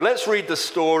let's read the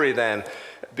story then,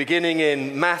 beginning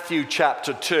in Matthew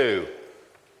chapter 2,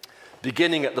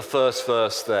 beginning at the first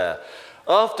verse there.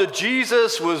 After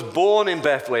Jesus was born in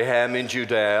Bethlehem in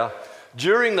Judea,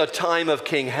 during the time of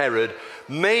King Herod,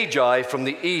 Magi from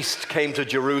the east came to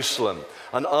Jerusalem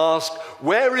and asked,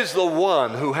 "Where is the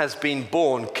one who has been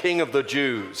born King of the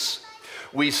Jews?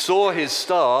 We saw his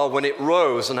star when it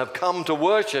rose and have come to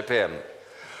worship him."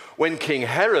 When King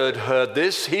Herod heard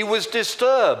this, he was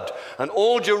disturbed, and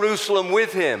all Jerusalem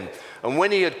with him. And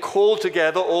when he had called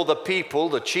together all the people,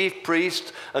 the chief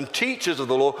priests and teachers of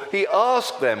the law, he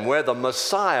asked them where the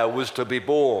Messiah was to be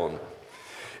born.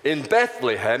 "In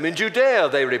Bethlehem in Judea,"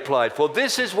 they replied, "for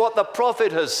this is what the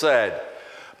prophet has said.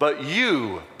 But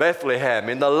you, Bethlehem,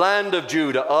 in the land of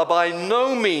Judah, are by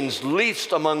no means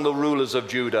least among the rulers of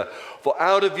Judah. For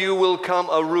out of you will come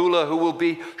a ruler who will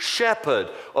be shepherd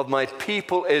of my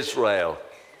people Israel."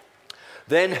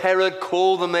 Then Herod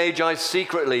called the Magi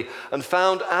secretly and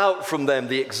found out from them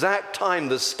the exact time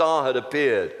the star had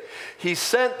appeared. He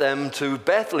sent them to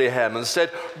Bethlehem and said,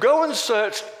 "Go and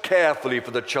search carefully for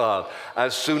the child.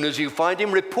 As soon as you find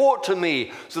him, report to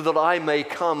me so that I may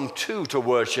come too to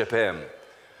worship him."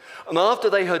 And after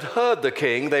they had heard the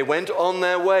king, they went on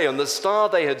their way, and the star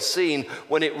they had seen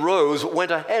when it rose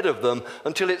went ahead of them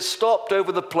until it stopped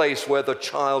over the place where the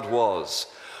child was.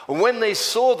 And when they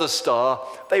saw the star,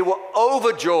 they were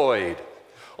overjoyed.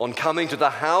 On coming to the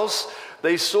house,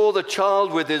 they saw the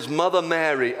child with his mother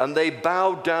Mary, and they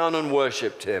bowed down and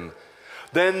worshipped him.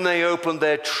 Then they opened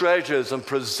their treasures and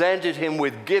presented him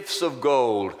with gifts of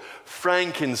gold,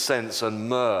 frankincense, and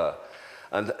myrrh.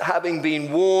 And having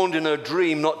been warned in a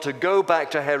dream not to go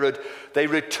back to Herod, they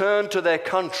returned to their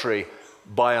country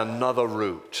by another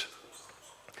route.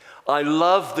 I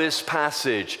love this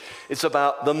passage. It's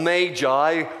about the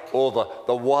Magi, or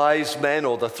the wise men,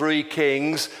 or the three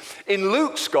kings. In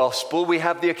Luke's gospel, we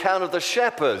have the account of the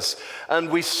shepherds. And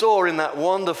we saw in that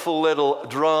wonderful little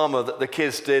drama that the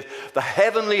kids did, the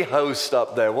heavenly host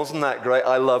up there. Wasn't that great?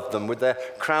 I loved them, with their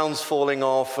crowns falling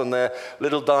off and their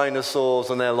little dinosaurs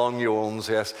and their long yawns,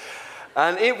 yes.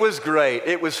 And it was great.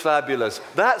 It was fabulous.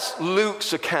 That's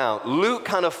Luke's account. Luke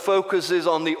kind of focuses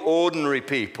on the ordinary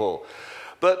people.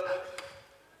 But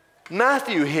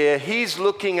Matthew here, he's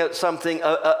looking at something,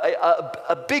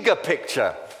 a bigger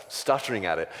picture, stuttering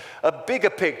at it, a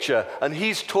bigger picture, and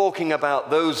he's talking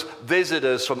about those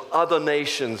visitors from other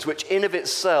nations, which in of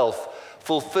itself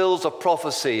fulfills a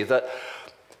prophecy that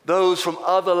those from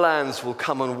other lands will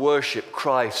come and worship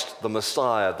Christ, the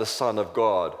Messiah, the Son of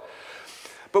God.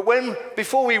 But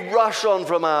before we rush on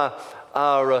from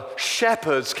our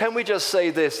shepherds, can we just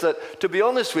say this, that to be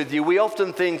honest with you, we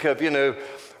often think of,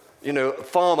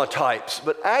 farmer types,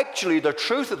 but actually the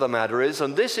truth of the matter is,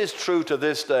 and this is true to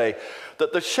this day,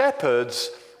 that the shepherds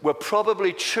were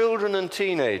probably children and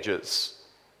teenagers.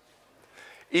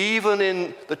 Even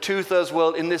in the two-thirds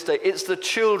world in this day, it's the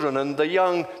children and the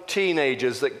young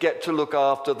teenagers that get to look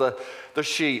after the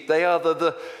sheep. They are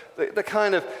the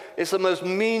kind of, it's the most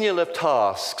menial of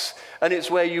tasks. And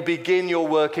it's where you begin your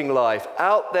working life,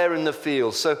 out there in the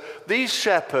fields. So these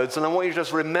shepherds, and I want you to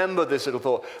just remember this little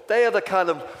thought, they are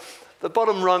the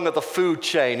bottom rung of the food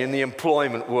chain in the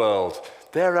employment world.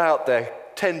 They're out there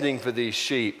tending for these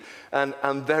sheep, and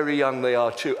very young they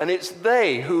are too. And it's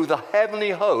they who the heavenly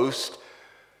host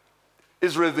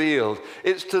is revealed.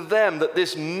 It's to them that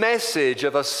this message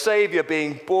of a Savior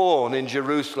being born in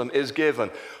Jerusalem is given.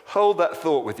 Hold that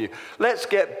thought with you. Let's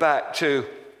get back to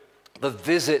the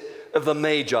visit of the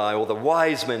Magi, or the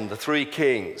wise men, the three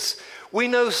kings. We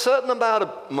know certain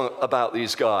about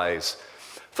these guys.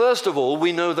 First of all,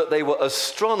 we know that they were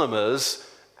astronomers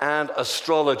and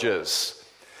astrologers.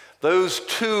 Those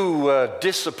two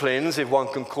disciplines, if one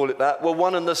can call it that, were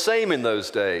one and the same in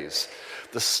those days.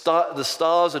 The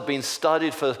stars had been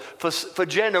studied for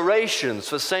generations,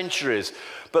 for centuries,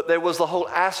 but there was the whole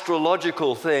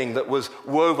astrological thing that was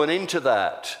woven into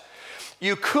that.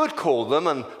 You could call them,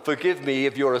 and forgive me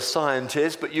if you're a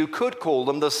scientist, but you could call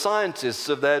them the scientists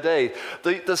of their day.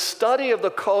 The study of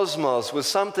the cosmos was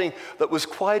something that was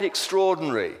quite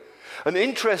extraordinary. And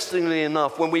interestingly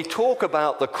enough, when we talk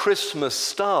about the Christmas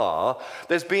star,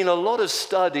 there's been a lot of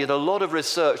study and a lot of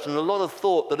research and a lot of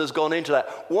thought that has gone into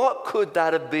that. What could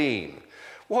that have been?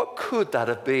 What could that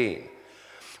have been?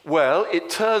 Well, it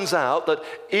turns out that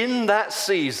in that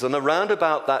season, around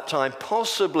about that time,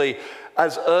 possibly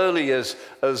as early as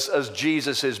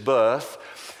Jesus' birth,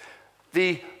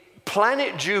 the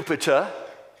planet Jupiter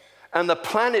and the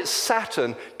planet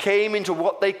Saturn came into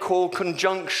what they call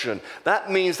conjunction.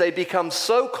 That means they become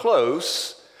so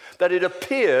close that it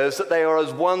appears that they are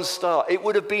as one star. It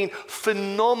would have been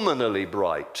phenomenally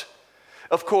bright.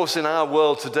 Of course, in our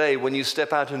world today, when you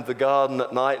step out into the garden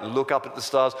at night and look up at the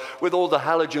stars, with all the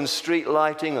halogen street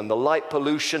lighting and the light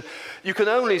pollution, you can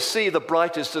only see the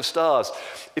brightest of stars.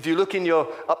 If you look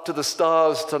up to the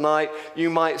stars tonight, you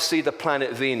might see the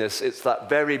planet Venus. It's that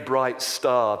very bright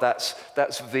star.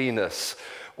 That's Venus.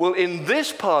 Well, in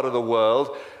this part of the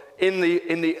world,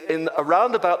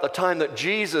 around about the time that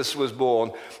Jesus was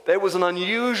born, there was an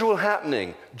unusual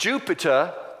happening.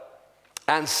 Jupiter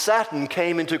and Saturn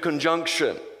came into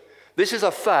conjunction. This is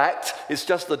a fact. It's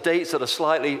just the dates that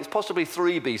are it's possibly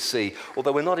 3 BC,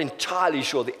 although we're not entirely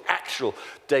sure the actual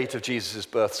date of Jesus'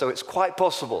 birth, so it's quite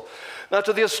possible. Now,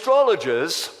 to the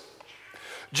astrologers,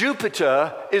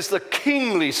 Jupiter is the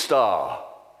kingly star.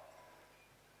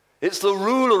 It's the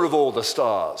ruler of all the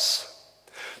stars.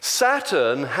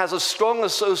 Saturn has a strong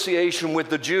association with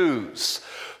the Jews.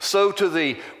 So to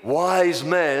the wise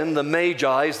men, the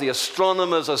Magi's, the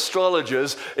astronomers,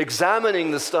 astrologers, examining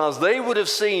the stars, they would have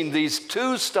seen these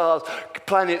 2 stars,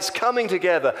 planets coming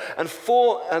together and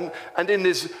in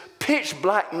this pitch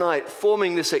black night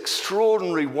forming this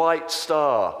extraordinary white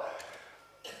star.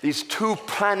 These 2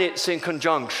 planets in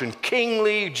conjunction,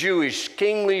 kingly Jewish,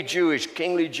 kingly Jewish,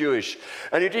 kingly Jewish.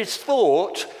 And it is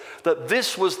thought that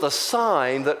this was the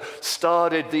sign that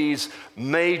started these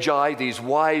Magi, these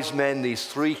wise men, these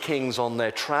 3 kings on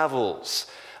their travels.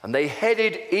 And they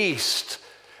headed east.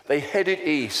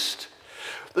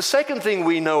 The second thing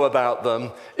we know about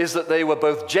them is that they were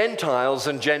both Gentiles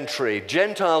and gentry.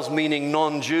 Gentiles meaning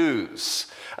non-Jews.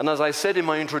 And as I said in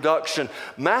my introduction,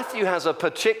 Matthew has a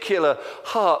particular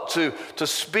heart to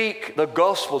speak the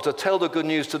gospel, to tell the good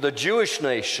news to the Jewish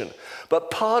nation.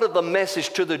 But part of the message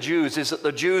to the Jews is that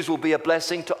the Jews will be a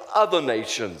blessing to other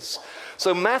nations.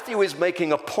 So Matthew is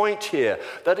making a point here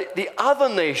that the other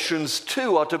nations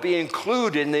too are to be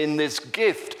included in this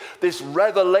gift, this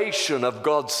revelation of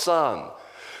God's Son.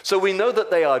 So we know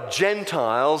that they are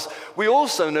Gentiles. We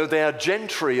also know they are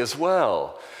gentry as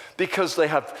well, because they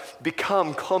have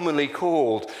become commonly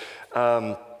called,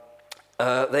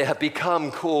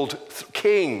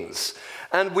 kings.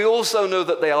 And we also know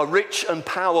that they are rich and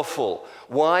powerful.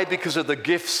 Why? Because of the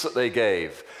gifts that they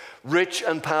gave. Rich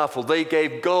and powerful. They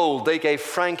gave gold, they gave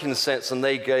frankincense, and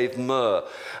they gave myrrh.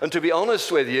 And to be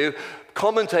honest with you,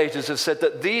 commentators have said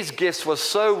that these gifts were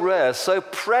so rare, so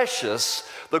precious.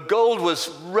 The gold was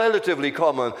relatively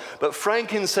common, but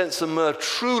frankincense and myrrh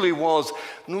truly was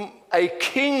a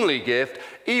kingly gift.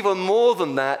 Even more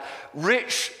than that,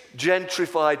 rich,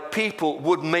 gentrified people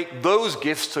would make those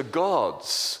gifts to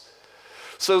gods.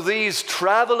 So these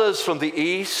travelers from the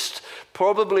east,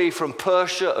 probably from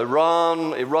Persia,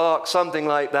 Iran, Iraq, something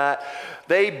like that,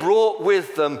 they brought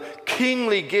with them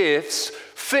kingly gifts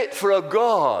fit for a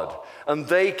god, and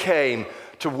they came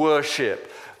to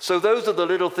worship. So those are the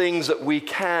little things that we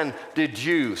can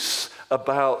deduce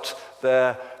about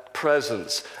their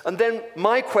presence. And then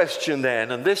my question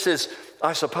then, and this is,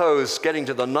 I suppose, getting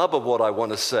to the nub of what I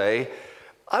want to say,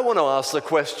 I want to ask the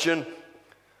question,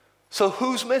 so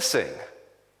who's missing?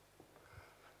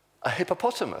 A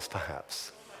hippopotamus,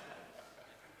 perhaps.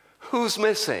 Who's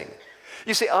missing?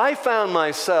 You see, I found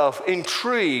myself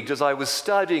intrigued as I was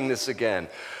studying this again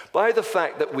by the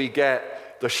fact that we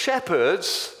get the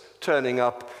shepherds turning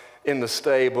up in the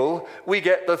stable. We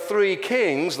get the 3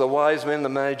 kings, the wise men, the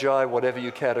Magi, whatever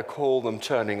you care to call them,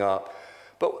 turning up.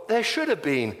 But there should have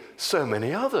been so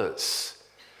many others.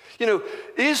 You know,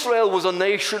 Israel was a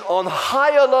nation on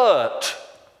high alert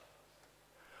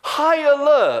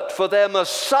for their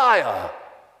Messiah.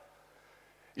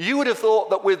 You would have thought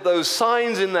that with those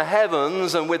signs in the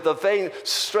heavens and with the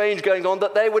strange going on,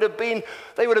 that they would have been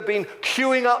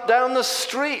queuing up down the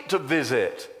street to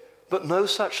visit. But no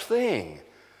such thing.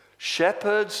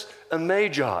 Shepherds and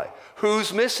Magi.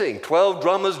 Who's missing? 12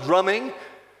 drummers drumming,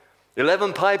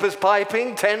 11 pipers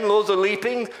piping, 10 lords are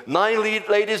leaping, 9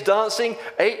 ladies dancing,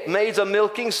 8 maids are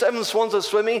milking, 7 swans are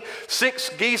swimming, 6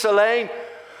 geese are laying,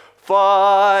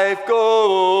 5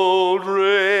 gold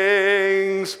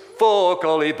rings, 4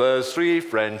 collie birds, 3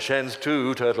 French hens,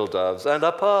 2 turtle doves, and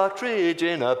a partridge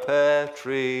in a pear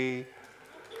tree.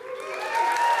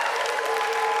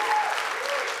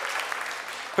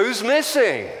 Who's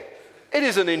missing? It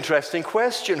is an interesting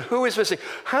question. Who is missing?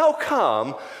 How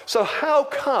come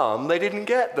they didn't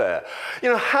get there?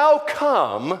 You know, how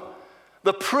come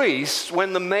the priests,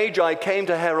 when the Magi came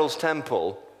to Herod's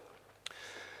temple,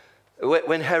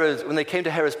 when they came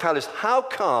to Herod's palace, how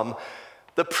come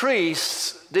the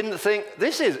priests didn't think,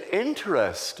 this is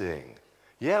interesting?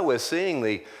 Yeah, we're seeing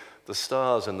the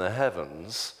stars in the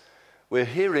heavens. We're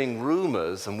hearing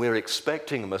rumors and we're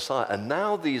expecting a Messiah. And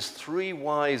now these 3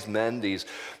 wise men, these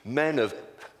men of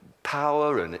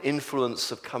power and influence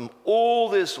have come all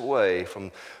this way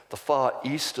from the far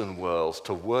eastern worlds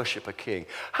to worship a king.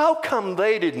 How come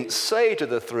they didn't say to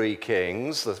the three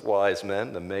kings, the wise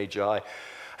men, the magi,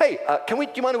 hey, do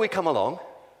you mind if we come along?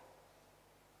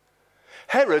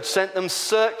 Herod sent them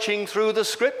searching through the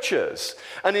scriptures.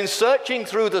 And in searching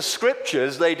through the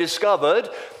scriptures, they discovered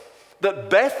that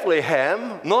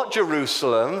Bethlehem, not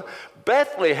Jerusalem,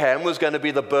 Bethlehem was going to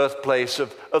be the birthplace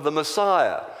of the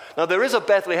Messiah. Now, there is a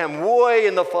Bethlehem way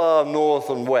in the far north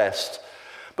and west,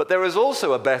 but there is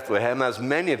also a Bethlehem, as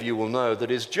many of you will know,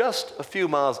 that is just a few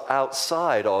miles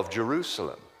outside of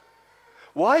Jerusalem.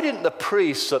 Why didn't the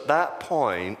priests at that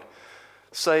point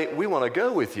say, we want to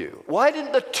go with you? Why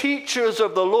didn't the teachers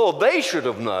of the law, they should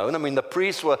have known. I mean, the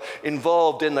priests were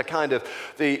involved in the kind of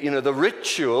the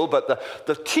ritual, but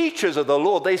the teachers of the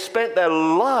law, they spent their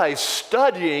lives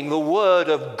studying the word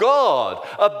of God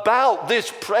about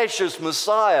this precious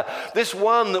Messiah, this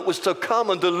one that was to come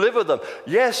and deliver them.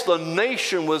 Yes, the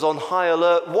nation was on high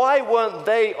alert. Why weren't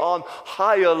they on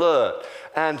high alert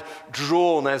and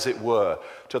drawn, as it were,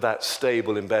 to that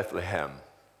stable in Bethlehem?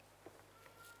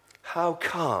 How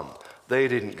come they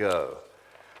didn't go?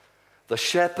 The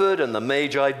shepherd and the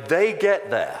magi, they get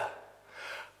there.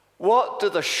 What do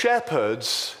the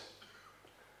shepherds,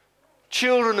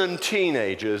 children and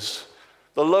teenagers,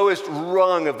 the lowest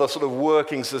rung of the sort of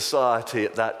working society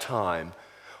at that time,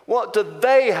 what do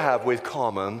they have with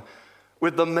common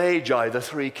with the magi, the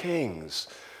three kings?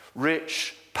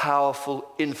 Rich, powerful,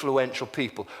 influential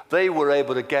people. They were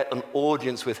able to get an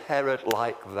audience with Herod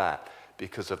like that,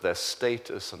 because of their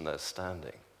status and their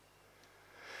standing.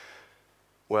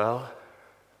 Well,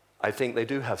 I think they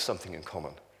do have something in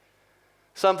common.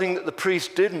 Something that the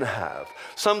priests didn't have.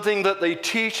 Something that the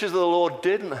teachers of the Lord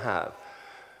didn't have.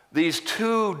 These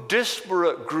two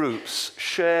disparate groups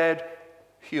shared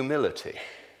humility.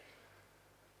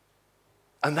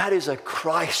 And that is a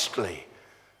Christly,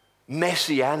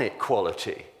 messianic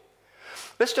quality.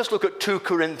 Let's just look at 2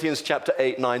 Corinthians chapter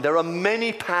 8, 9. There are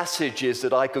many passages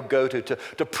that I could go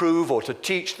to prove or to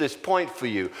teach this point for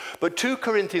you. But 2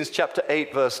 Corinthians chapter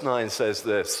 8, verse 9 says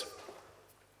this.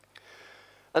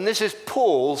 And this is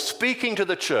Paul speaking to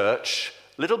the church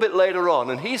a little bit later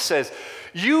on. And he says,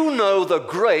 you know the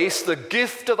grace, the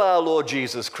gift of our Lord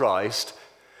Jesus Christ,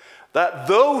 that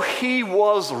though he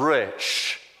was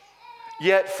rich,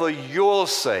 yet for your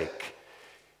sake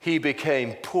he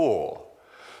became poor,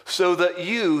 so that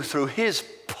you, through his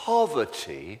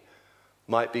poverty,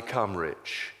 might become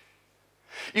rich.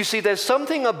 You see, there's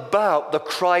something about the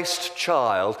Christ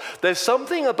child, there's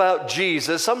something about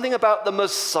Jesus, something about the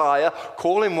Messiah,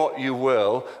 call him what you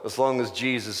will, as long as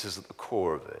Jesus is at the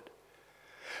core of it.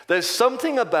 There's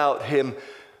something about him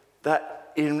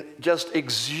that just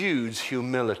exudes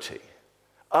humility.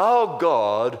 Our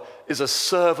God is a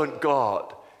servant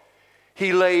God.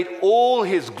 He laid all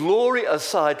his glory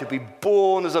aside to be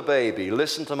born as a baby.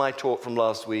 Listen to my talk from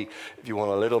last week if you want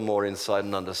a little more insight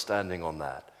and understanding on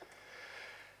that.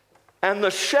 And the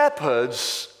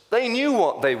shepherds, they knew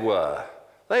what they were.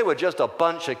 They were just a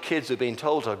bunch of kids who'd been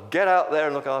told to get out there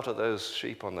and look after those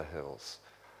sheep on the hills.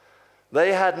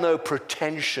 They had no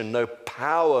pretension, no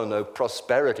power, no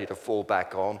prosperity to fall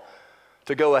back on,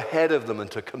 to go ahead of them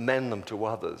and to commend them to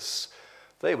others.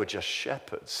 They were just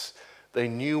shepherds. They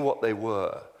knew what they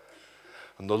were.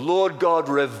 And the Lord God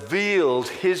revealed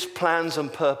his plans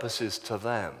and purposes to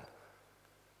them.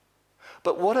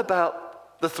 But what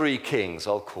about the three kings?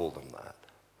 I'll call them that.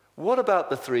 What about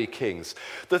the three kings?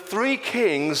 The three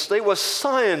kings, they were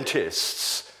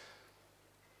scientists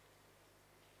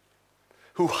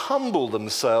who humbled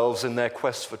themselves in their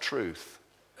quest for truth.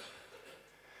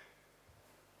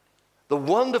 The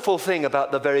wonderful thing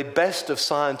about the very best of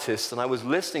scientists, and I was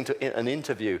listening to an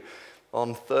interview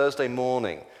on Thursday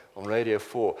morning on Radio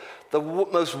 4, the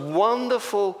most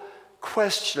wonderful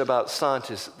question about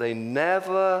scientists, they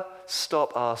never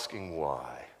stop asking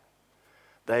why.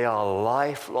 They are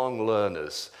lifelong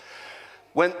learners.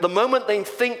 When the moment they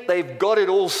think they've got it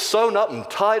all sewn up and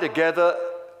tied together,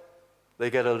 they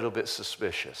get a little bit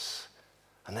suspicious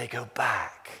and they go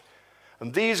back.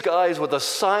 And these guys were the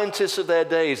scientists of their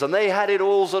days, and they had it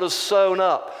all sort of sewn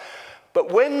up.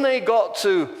 But when they got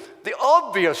to the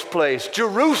obvious place,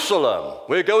 Jerusalem,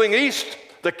 we're going east,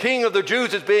 the King of the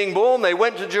Jews is being born, they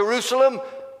went to Jerusalem,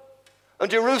 and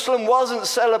Jerusalem wasn't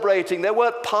celebrating. There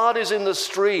weren't parties in the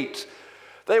street.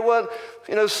 There weren't,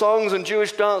 songs and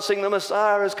Jewish dancing, the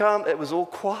Messiah has come. It was all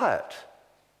quiet.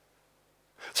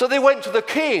 So they went to the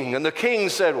king, and the king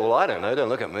said, well, I don't know, don't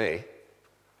look at me.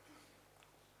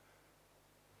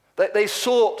 They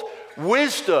sought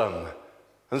wisdom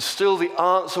And still the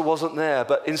answer wasn't there.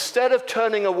 But instead of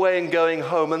turning away and going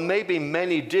home, and maybe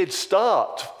many did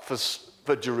start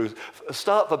for Jerusalem,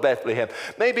 start for Bethlehem.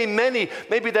 Maybe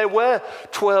there were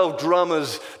 12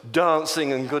 drummers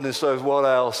dancing and goodness knows what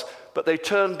else. But they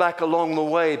turned back along the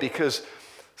way because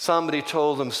somebody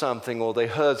told them something, or they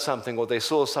heard something, or they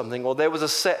saw something, or there was a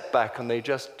setback and they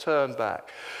just turned back.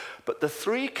 But the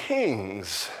three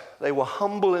kings, they were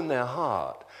humble in their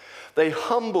heart. They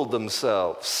humbled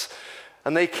themselves.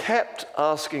 And they kept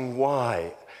asking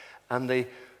why, and they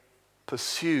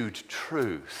pursued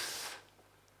truth.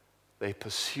 They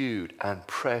pursued and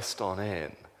pressed on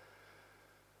in.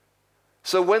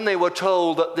 So when they were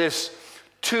told that this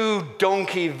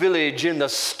 2-donkey village in the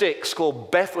sticks called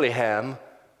Bethlehem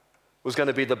was going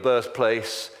to be the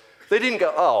birthplace, they didn't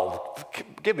go, oh,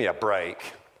 give me a break.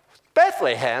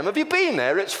 Bethlehem, have you been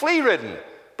there? It's flea-ridden.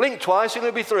 Blink twice, you're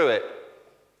going to be through it.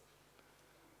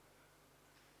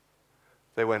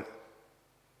 They went,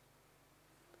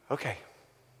 okay,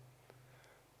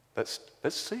 let's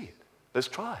see it. Let's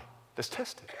try. Let's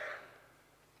test it.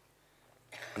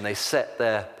 And they set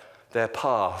their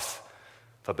path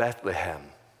for Bethlehem.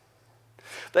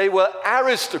 They were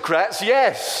aristocrats,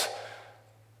 yes,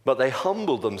 but they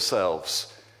humbled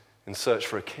themselves in search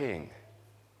for a king.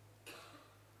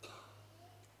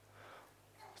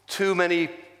 Too many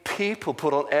people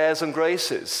put on airs and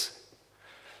graces.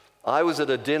 I was at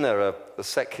a dinner, a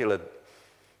secular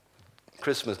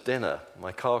Christmas dinner,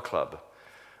 my car club,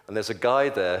 and there's a guy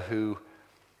there who,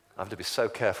 I have to be so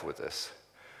careful with this,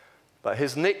 but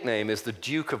his nickname is the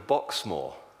Duke of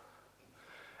Boxmoor,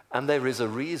 and there is a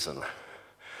reason.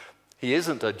 He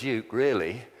isn't a duke,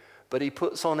 really, but he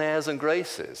puts on airs and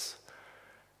graces.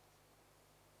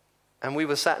 And we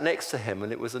were sat next to him,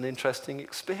 and it was an interesting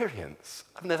experience.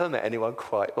 I've never met anyone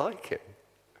quite like him.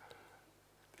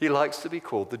 He likes to be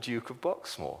called the Duke of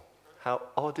Boxmoor. How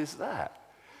odd is that?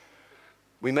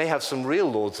 We may have some real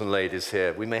lords and ladies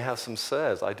here. We may have some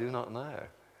sirs. I do not know.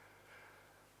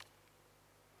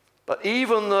 But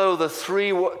even though the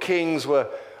three kings were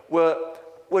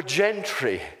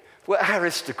gentry, were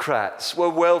aristocrats, were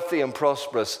wealthy and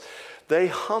prosperous, they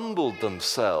humbled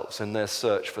themselves in their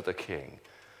search for the king.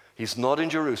 He's not in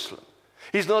Jerusalem.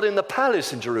 He's not in the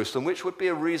palace in Jerusalem, which would be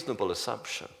a reasonable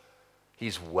assumption.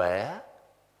 He's where?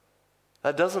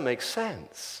 That doesn't make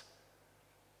sense.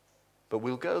 But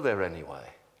we'll go there anyway.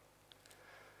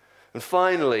 And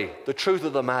finally, the truth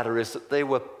of the matter is that they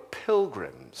were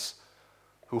pilgrims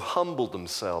who humbled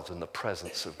themselves in the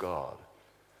presence of God.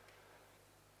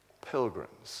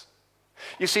 Pilgrims.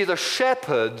 You see, the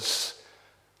shepherds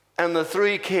and the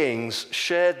three kings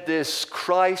shared this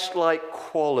Christ-like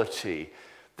quality,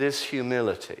 this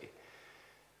humility,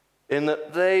 in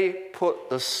that they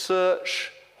put the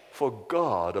search for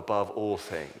God above all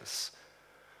things.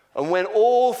 And when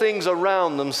all things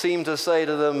around them seemed to say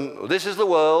to them, this is the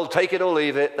world, take it or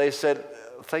leave it, they said,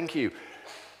 thank you,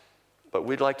 but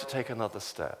we'd like to take another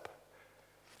step.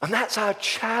 And that's our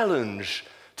challenge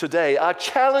today, our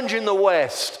challenge in the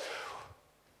West.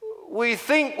 We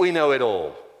think we know it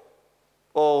all,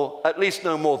 or at least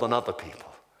know more than other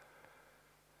people.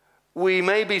 We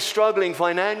may be struggling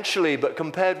financially, but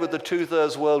compared with the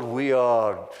 2/3 world, we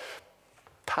are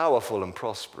powerful and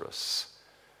prosperous.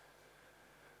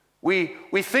 We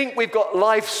think we've got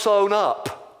life sewn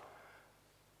up.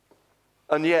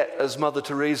 And yet, as Mother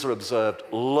Teresa observed,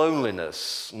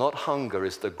 loneliness, not hunger,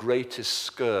 is the greatest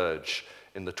scourge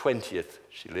in the 20th.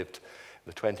 She lived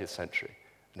in the 20th century,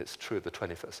 and it's true of the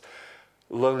 21st.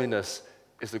 Loneliness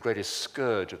is the greatest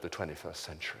scourge of the 21st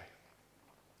century.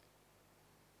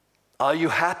 Are you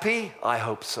happy? I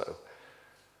hope so.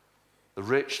 The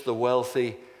rich, the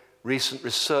wealthy. Recent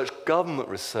research, government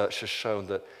research, has shown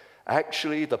that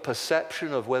actually the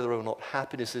perception of whether or not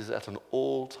happiness is at an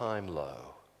all-time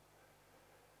low.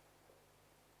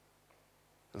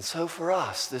 And so for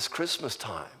us, this Christmas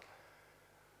time,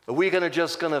 are we going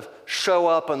to show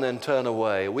up and then turn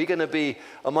away? Are we going to be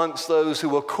amongst those who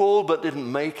were called but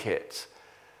didn't make it?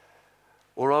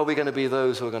 Or are we going to be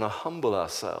those who are going to humble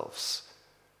ourselves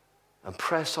and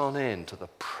press on into the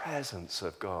presence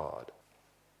of God?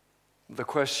 The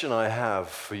question I have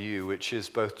for you, which is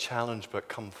both challenge but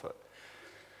comfort,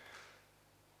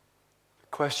 the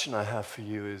question I have for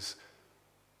you is,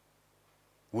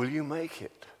 will you make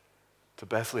it to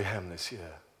Bethlehem this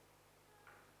year?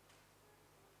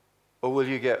 Or will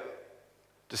you get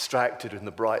distracted in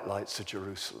the bright lights of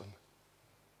Jerusalem?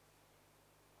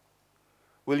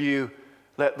 Will you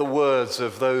let the words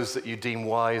of those that you deem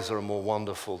wiser and more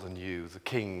wonderful than you, the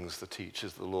kings, the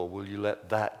teachers of the law, will you let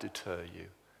that deter you?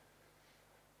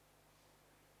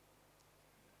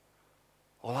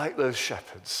 Or like those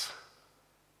shepherds,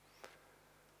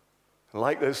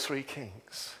 Like those three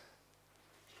kings,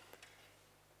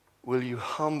 will you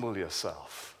humble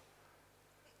yourself?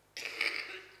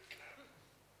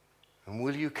 And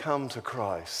will you come to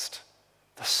Christ,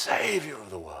 the Savior of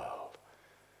the world?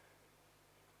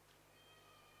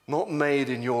 Not made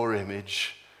in your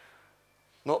image,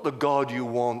 not the God you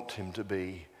want him to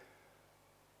be,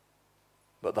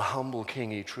 but the humble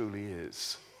King he truly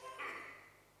is.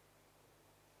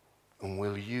 And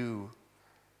will you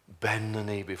bend the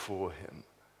knee before him?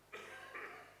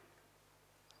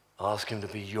 Ask him to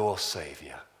be your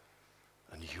Savior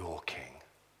and your King.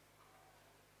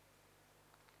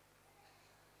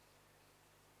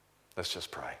 Let's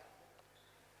just pray.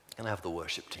 Can I have the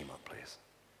worship team up, please?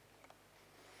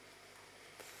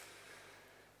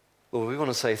 Lord, we want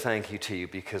to say thank you to you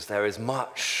because there is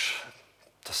much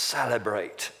to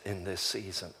celebrate in this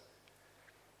season,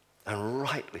 and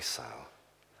rightly so.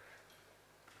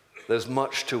 There's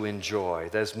much to enjoy.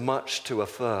 There's much to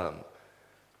affirm.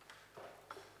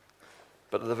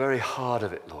 But at the very heart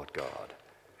of it, Lord God,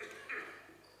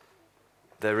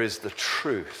 there is the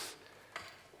truth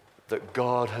that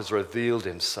God has revealed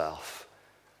himself,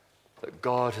 that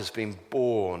God has been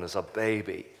born as a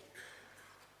baby.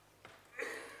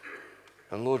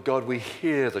 And Lord God, we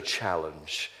hear the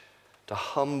challenge to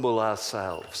humble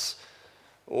ourselves,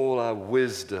 all our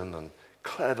wisdom and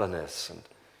cleverness and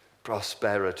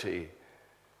prosperity.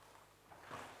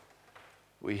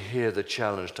 We hear the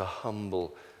challenge to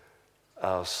humble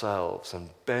ourselves and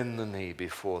bend the knee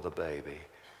before the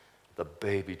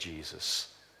baby Jesus.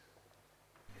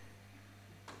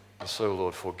 And so,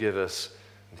 Lord, forgive us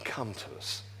and come to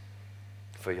us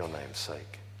for your name's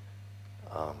sake.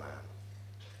 Amen.